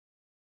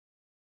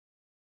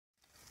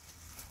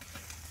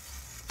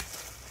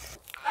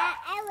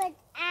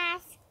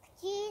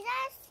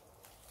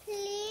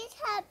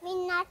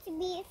not to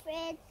be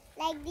afraid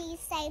like the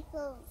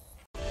disciples.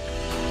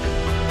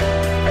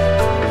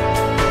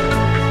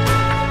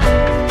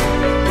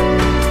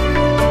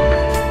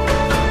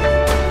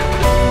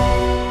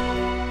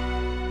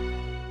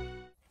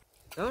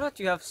 Now that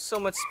you have so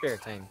much spare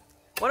time,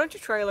 why don't you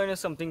try learning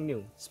something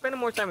new? Spend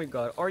more time with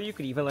God, or you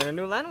could even learn a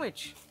new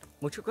language.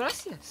 Muchas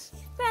gracias.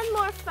 Spend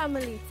more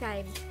family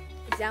time.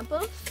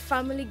 Example,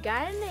 family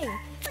gardening.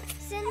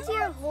 Since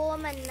you're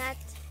home and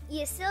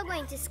you're still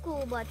going to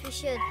school, but we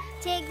should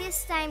take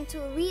this time to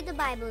read the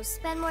Bible,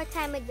 spend more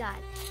time with God.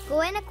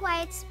 Go in a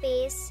quiet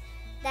space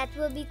that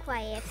will be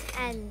quiet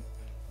and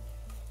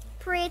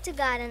pray to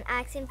God and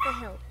ask Him for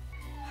help.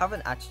 Have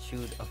an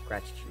attitude of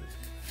gratitude.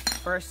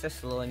 1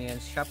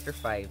 Thessalonians chapter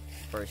 5,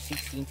 verse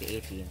 16 to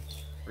 18.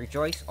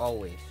 Rejoice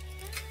always,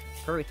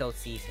 pray without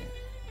ceasing.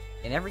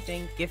 In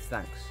everything give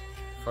thanks,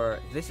 for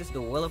this is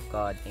the will of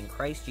God in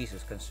Christ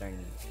Jesus concerning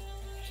you.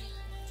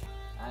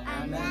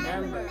 And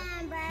remember,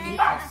 keep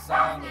a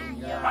song in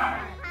your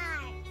heart.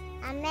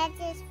 A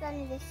message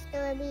from the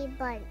Story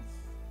Bunch.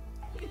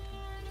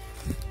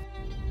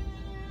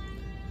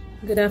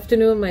 Good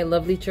afternoon, my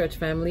lovely church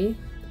family.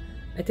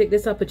 I take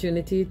this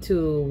opportunity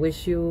to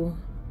wish you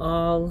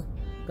all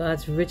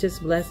God's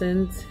richest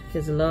blessings,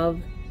 His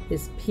love,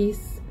 His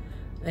peace.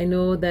 I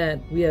know that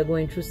we are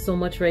going through so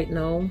much right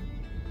now,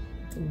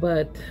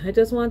 but I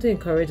just want to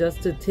encourage us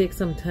to take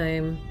some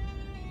time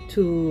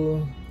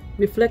to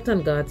reflect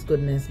on God's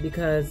goodness,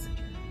 because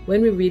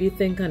when we really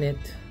think on it,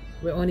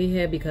 we're only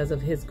here because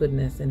of His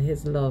goodness and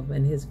His love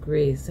and His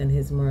grace and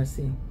His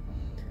mercy.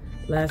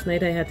 Last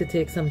night I had to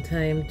take some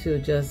time to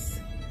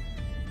just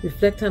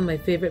reflect on my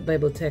favorite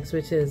Bible text,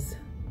 which is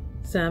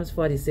Psalms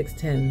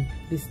 46:10.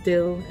 Be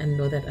still and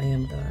know that I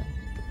am God.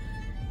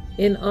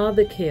 In all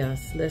the chaos,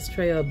 let's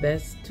try our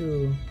best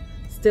to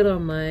still our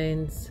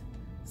minds,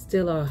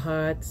 still our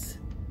hearts,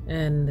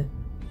 and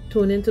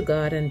tune into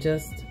God and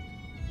just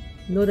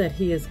know that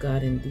He is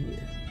God indeed,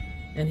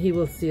 and He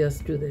will see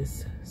us through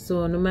this.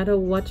 So no matter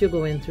what you're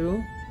going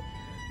through,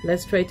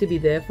 let's try to be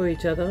there for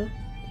each other,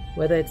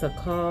 whether it's a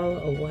call,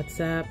 a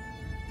WhatsApp,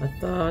 a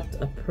thought,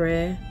 a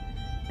prayer,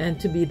 and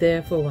to be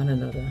there for one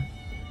another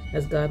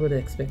as God would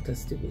expect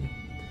us to be.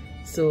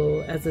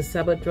 So as the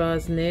Sabbath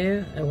draws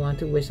near, I want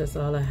to wish us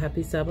all a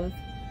happy Sabbath,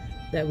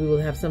 that we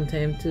will have some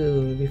time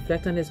to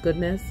reflect on His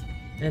goodness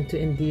and to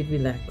indeed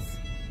relax.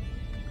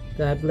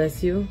 God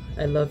bless you.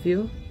 I love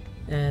you,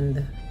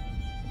 and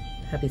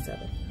happy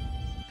Sabbath.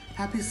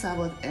 Happy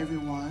Sabbath,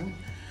 everyone.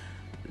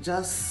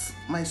 Just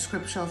my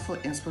scripture for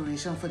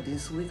inspiration for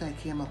this week, I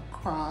came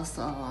across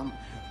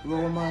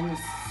Romans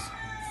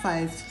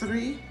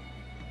 5:3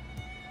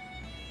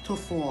 to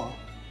 4.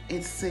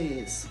 It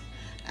says,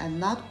 and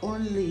not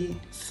only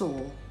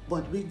so,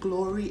 but we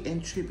glory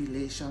in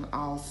tribulation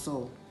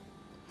also,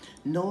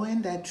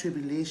 knowing that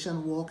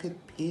tribulation worketh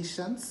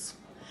patience,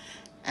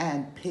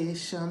 and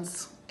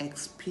patience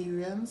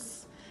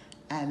experience,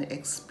 and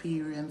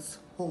experience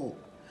hope.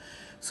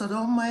 So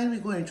don't mind we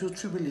going through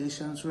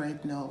tribulations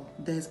right now.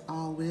 There's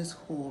always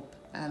hope,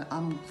 and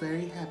I'm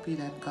very happy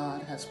that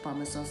God has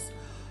promised us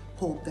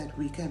hope that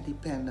we can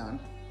depend on.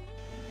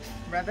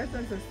 Brothers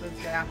and sisters,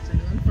 good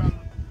afternoon from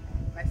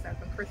myself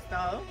and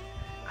Crystal,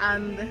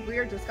 and we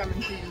are just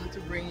coming to you to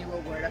bring you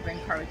a word of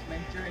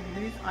encouragement during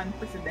these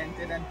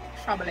unprecedented and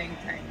troubling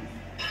times.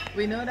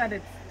 We know that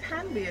it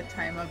can be a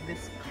time of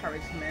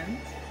discouragement,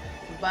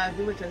 but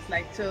we would just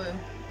like to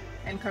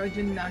encourage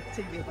you not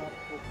to give up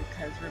hope,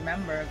 because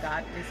remember,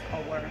 God is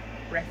our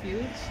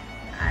refuge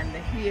and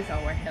He is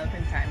our help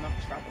in time of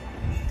trouble.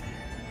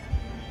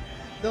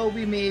 Though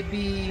we may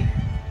be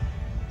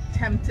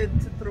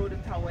tempted to throw the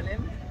towel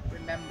in,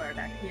 remember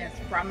that He has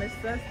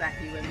promised us that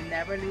He will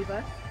never leave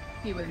us,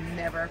 He will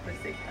never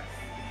forsake us.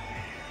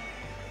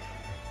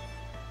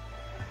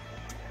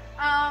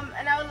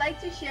 And I would like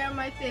to share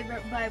my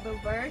favorite Bible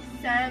verse,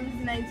 Psalms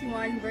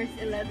 91 verse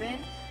 11.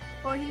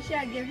 For He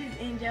shall give His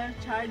angel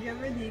charge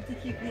over thee to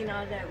keep thee in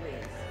all thy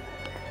ways.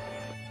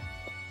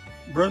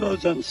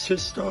 Brothers and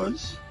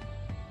sisters,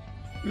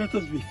 let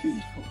us be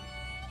faithful.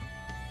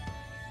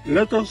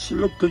 Let us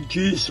look to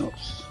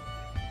Jesus,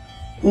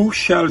 who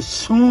shall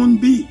soon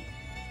be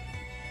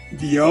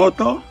the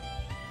author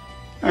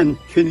and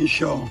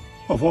finisher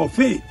of our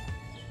faith.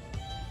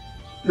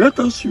 Let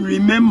us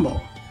remember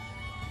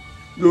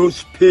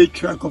those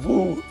patriarchs of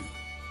old,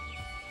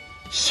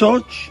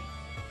 such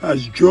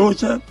as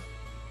Joseph,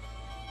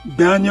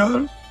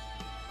 Daniel,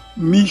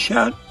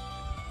 Meshach,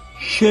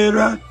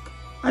 Shadrach,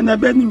 and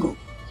Abednego.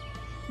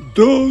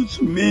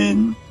 Those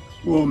men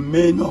were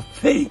men of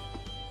faith,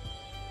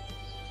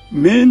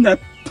 men that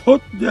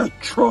put their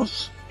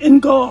trust in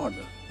God,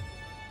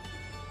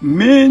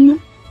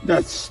 men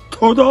that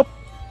stood up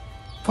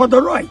for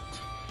the right,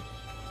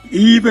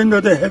 even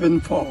though the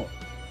heaven fall.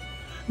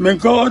 May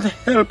God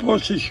help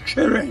us, His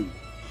children,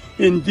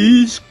 in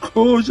these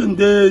closing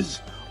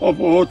days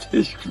of earth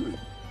history,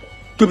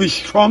 to be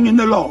strong in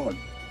the Lord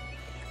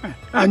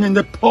and in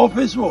the power of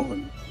His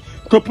word,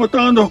 to put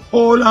on the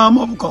whole arm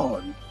of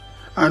God,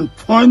 and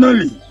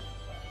finally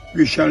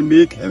we shall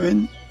make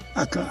heaven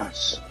at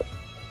last.